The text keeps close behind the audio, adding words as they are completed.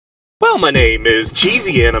Well, my name is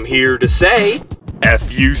Cheesy and I'm here to say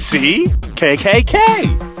F-U-C-K-K-K.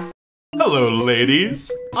 Hello,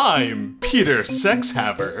 ladies. I'm Peter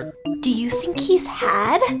Sexhaver. Do you think he's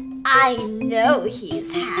had? I know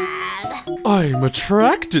he's had. I'm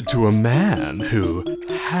attracted to a man who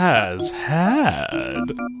has had.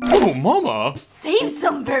 Oh, mama! Save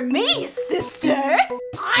some for me, sister!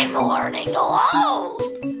 I'm learning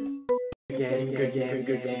loads! Good game.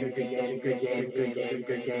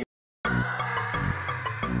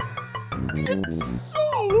 It's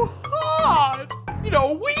so hot! You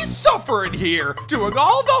know, we suffer in here, doing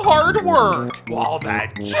all the hard work, while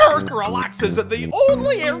that jerk relaxes in the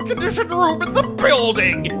only air-conditioned room in the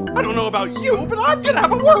building! I don't know about you, but I'm gonna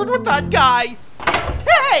have a word with that guy!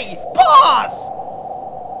 Hey, boss!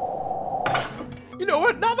 You know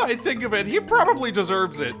what, now that I think of it, he probably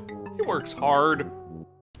deserves it. He works hard.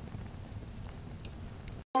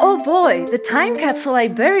 Oh boy, the time capsule I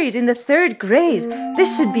buried in the 3rd grade.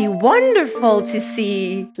 This should be wonderful to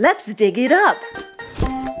see. Let's dig it up.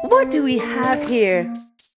 What do we have here?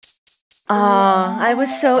 Ah, I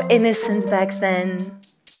was so innocent back then.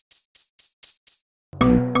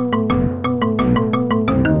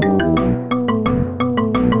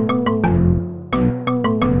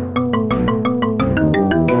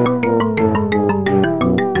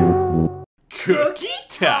 Cookie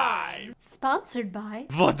time! Sponsored by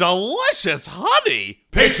The delicious honey!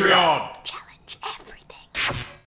 Patreon! Challenge